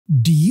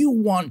Do you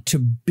want to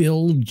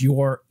build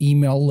your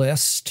email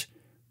list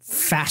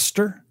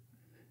faster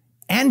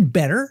and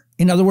better?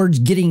 In other words,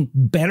 getting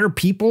better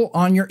people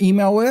on your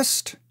email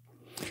list?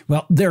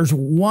 Well, there's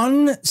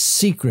one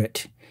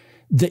secret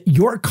that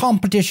your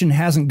competition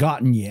hasn't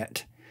gotten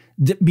yet,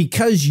 that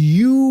because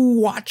you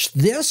watch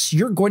this,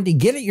 you're going to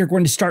get it, you're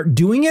going to start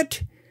doing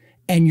it,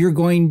 and you're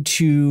going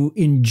to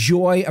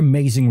enjoy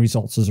amazing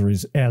results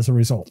as a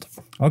result.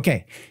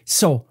 Okay,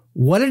 so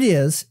what it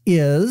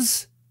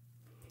is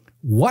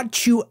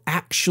what you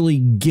actually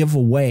give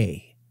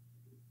away,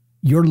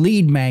 your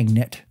lead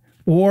magnet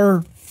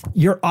or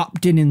your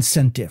opt-in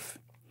incentive.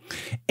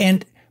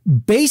 And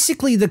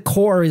basically the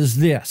core is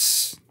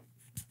this.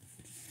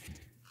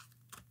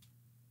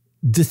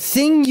 The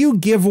thing you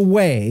give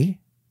away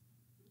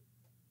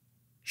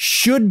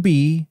should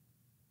be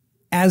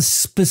as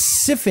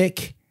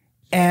specific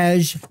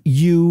as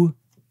you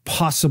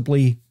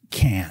possibly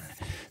can.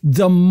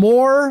 The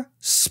more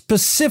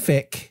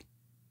specific,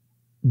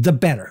 the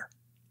better.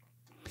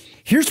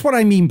 Here's what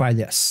I mean by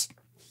this.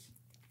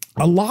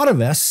 A lot of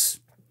us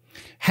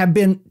have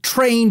been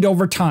trained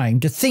over time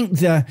to think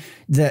the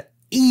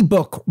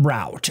ebook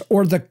route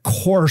or the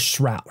course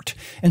route.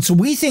 And so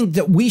we think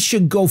that we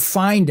should go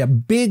find a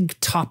big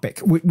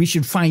topic. We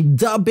should find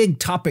the big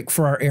topic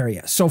for our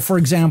area. So for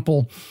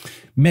example,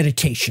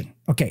 meditation.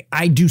 Okay,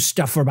 I do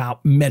stuff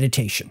about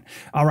meditation.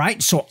 All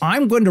right, so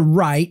I'm going to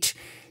write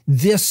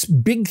this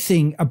big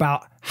thing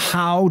about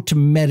how to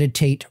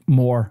meditate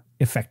more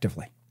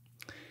effectively.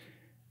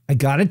 I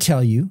got to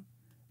tell you,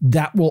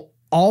 that will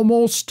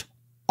almost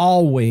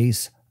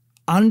always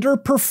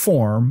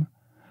underperform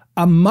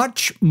a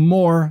much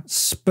more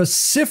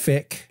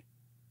specific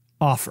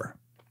offer.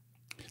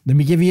 Let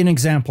me give you an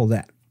example of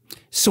that.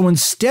 So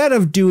instead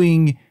of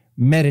doing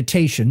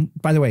meditation,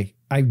 by the way,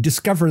 I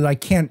discovered that I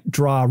can't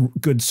draw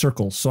good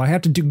circles, so I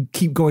have to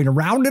keep going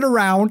around and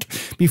around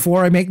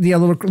before I make the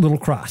little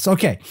cross.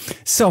 Okay,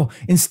 so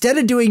instead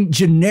of doing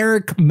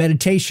generic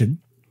meditation,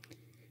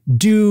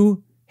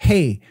 do,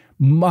 hey,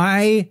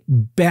 my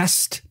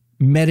best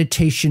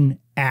meditation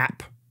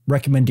app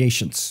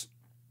recommendations.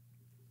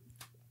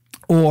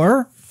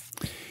 Or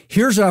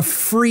here's a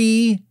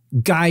free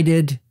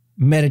guided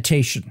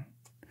meditation.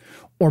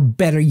 Or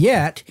better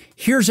yet,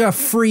 here's a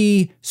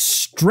free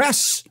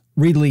stress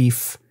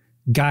relief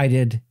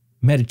guided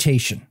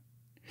meditation.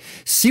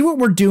 See what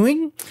we're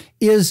doing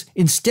is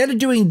instead of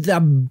doing the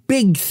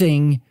big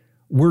thing,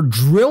 we're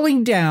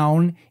drilling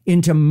down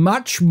into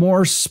much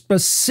more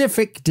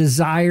specific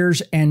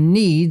desires and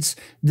needs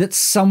that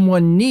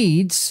someone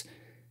needs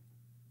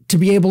to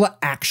be able to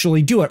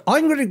actually do it.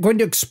 I'm going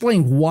to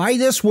explain why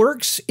this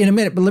works in a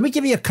minute, but let me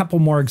give you a couple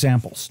more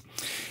examples.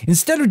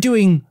 Instead of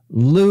doing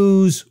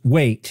lose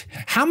weight,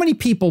 how many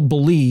people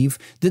believe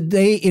that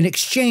they, in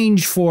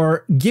exchange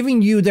for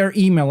giving you their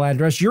email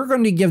address, you're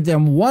going to give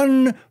them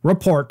one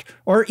report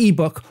or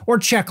ebook or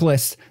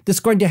checklist that's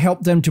going to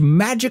help them to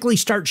magically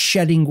start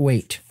shedding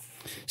weight?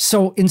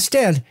 So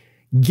instead,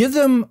 give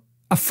them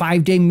a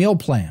 5-day meal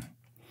plan.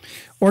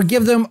 Or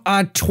give them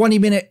a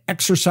 20-minute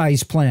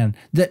exercise plan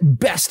that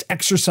best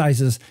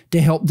exercises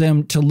to help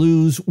them to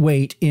lose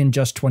weight in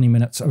just 20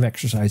 minutes of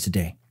exercise a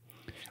day.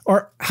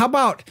 Or how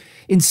about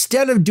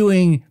instead of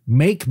doing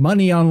make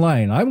money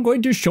online, I'm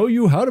going to show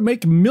you how to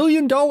make $1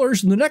 million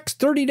in the next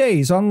 30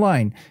 days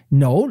online.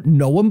 No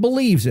one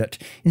believes it.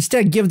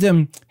 Instead, give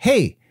them,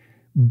 hey,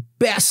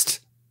 best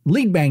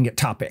lead magnet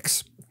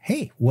topics.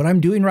 Hey, what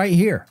I'm doing right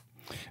here.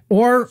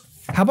 Or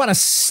how about a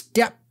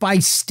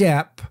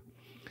step-by-step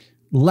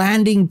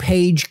landing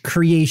page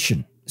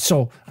creation?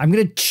 So I'm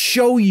going to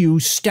show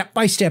you step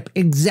by step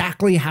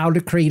exactly how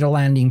to create a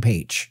landing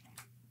page.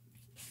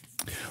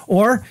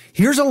 Or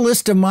here's a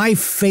list of my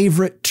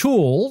favorite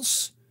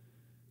tools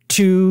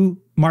to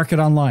market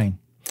online.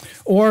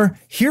 Or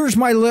here's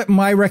my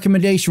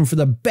recommendation for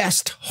the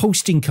best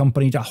hosting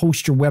company to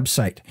host your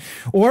website.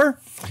 Or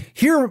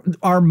here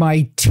are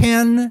my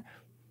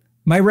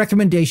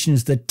recommendation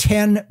is the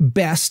 10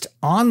 best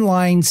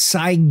online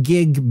side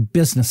gig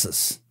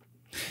businesses.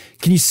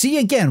 Can you see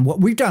again what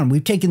we've done?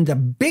 We've taken the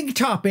big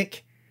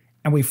topic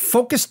and we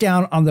focused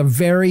down on the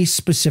very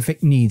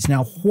specific needs.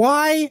 Now,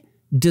 why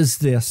does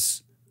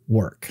this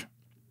work?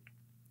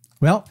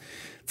 Well,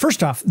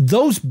 first off,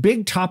 those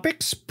big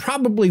topics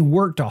probably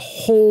worked a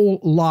whole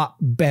lot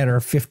better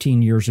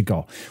 15 years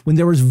ago when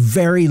there was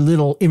very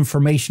little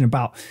information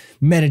about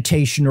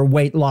meditation or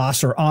weight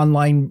loss or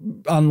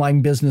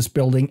online business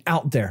building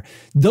out there.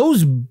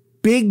 Those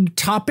big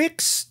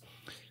topics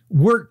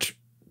worked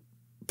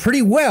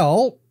pretty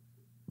well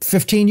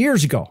 15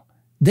 years ago.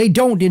 They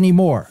don't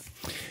anymore.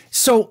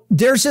 So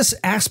there's this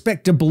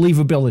aspect of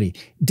believability.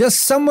 Does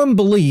someone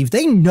believe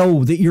they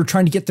know that you're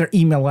trying to get their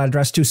email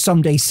address to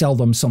someday sell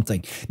them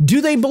something?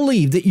 Do they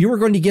believe that you are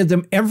going to give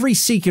them every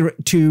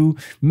secret to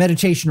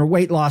meditation or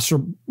weight loss or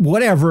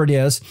whatever it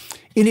is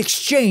in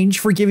exchange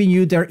for giving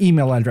you their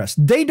email address?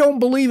 They don't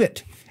believe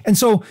it. And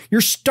so you're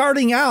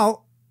starting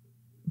out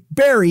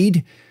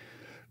buried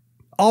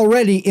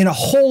already in a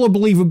hole of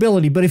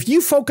believability. But if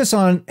you focus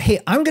on, hey,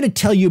 I'm going to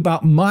tell you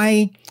about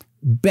my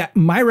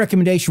my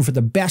recommendation for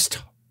the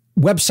best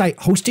website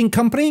hosting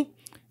company,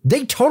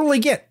 they totally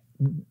get.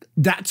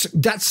 That's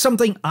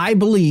something I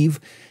believe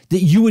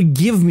that you would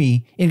give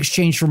me in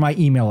exchange for my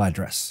email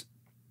address.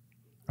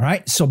 All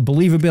right, so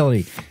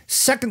believability.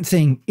 Second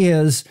thing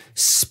is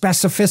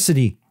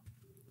specificity.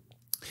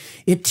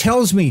 It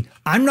tells me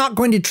I'm not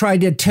going to try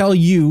to tell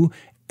you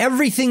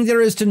everything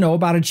there is to know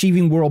about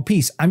achieving world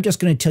peace. I'm just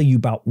going to tell you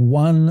about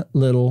one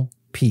little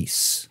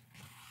piece.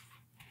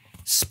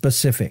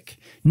 Specific.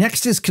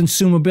 Next is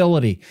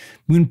consumability.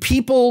 When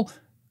people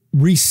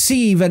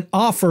receive an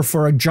offer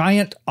for a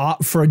giant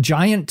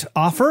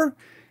offer,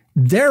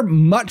 they're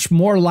much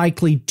more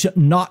likely to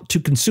not to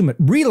consume it.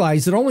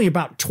 Realize that only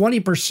about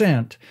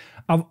 20%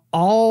 of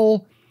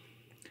all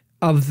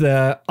of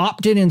the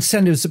opt-in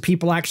incentives that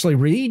people actually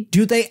read,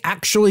 do they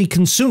actually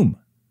consume?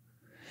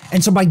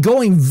 And so by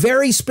going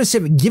very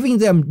specific, giving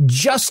them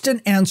just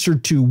an answer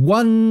to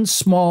one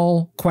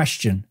small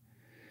question,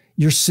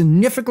 you're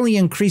significantly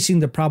increasing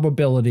the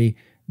probability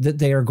that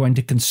they are going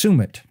to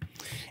consume it.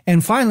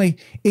 And finally,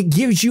 it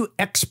gives you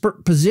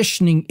expert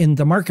positioning in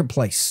the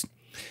marketplace,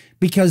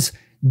 because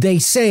they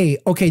say,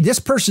 okay, this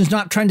person's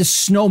not trying to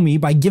snow me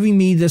by giving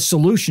me this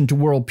solution to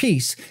world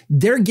peace.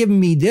 They're giving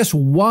me this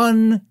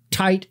one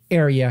tight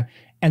area,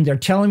 and they're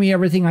telling me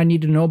everything I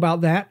need to know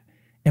about that.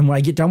 And when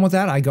I get done with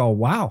that, I go,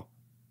 wow,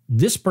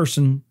 this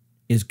person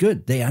is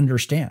good. They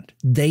understand.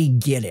 They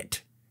get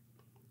it.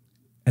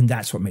 And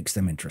that's what makes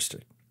them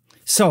interested.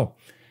 So,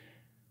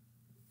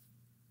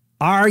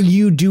 are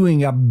you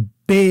doing a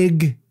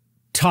big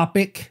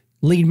topic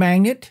lead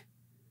magnet,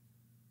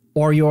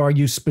 or are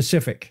you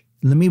specific?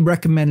 Let me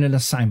recommend an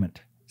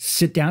assignment.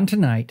 Sit down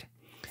tonight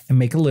and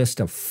make a list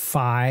of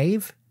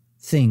 5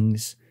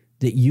 things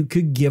that you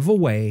could give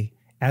away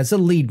as a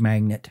lead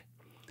magnet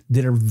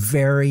that are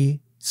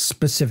very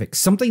specific.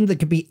 Something that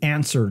could be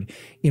answered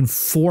in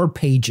 4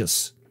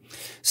 pages.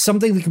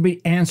 Something that can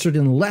be answered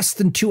in less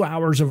than 2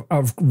 hours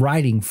of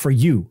writing for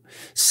you.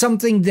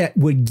 Something that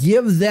would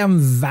give them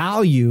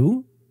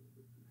value,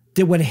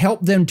 that would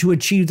help them to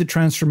achieve the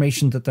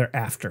transformation that they're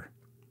after.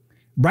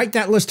 Write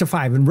that list of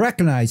 5 and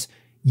recognize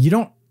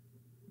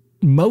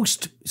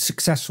most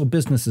successful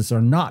businesses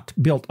are not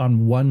built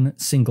on one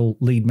single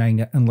lead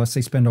magnet unless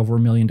they spend over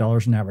 $1 million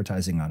in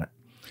advertising on it.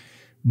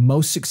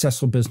 Most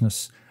successful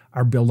business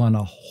are built on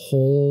a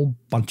whole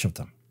bunch of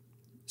them.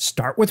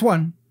 Start with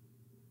one,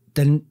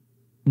 then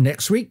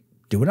next week,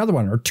 do another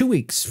one, or 2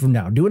 weeks from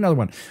now, do another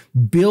one.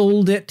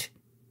 Build it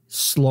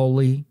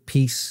slowly,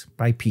 piece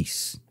by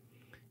piece.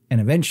 And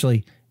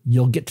eventually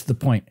you'll get to the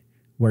point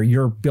where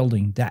you're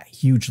building that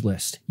huge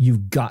list.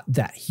 You've got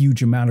that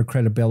huge amount of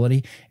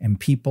credibility, and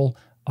people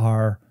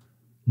are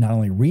not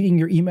only reading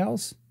your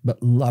emails,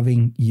 but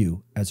loving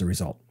you as a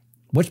result.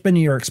 What's been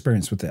your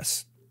experience with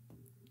this?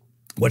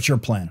 What's your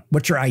plan?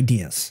 What's your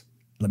ideas?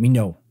 Let me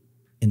know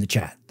in the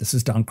chat. This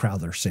is Don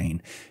Crowther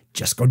saying,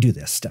 just go do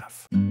this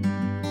stuff.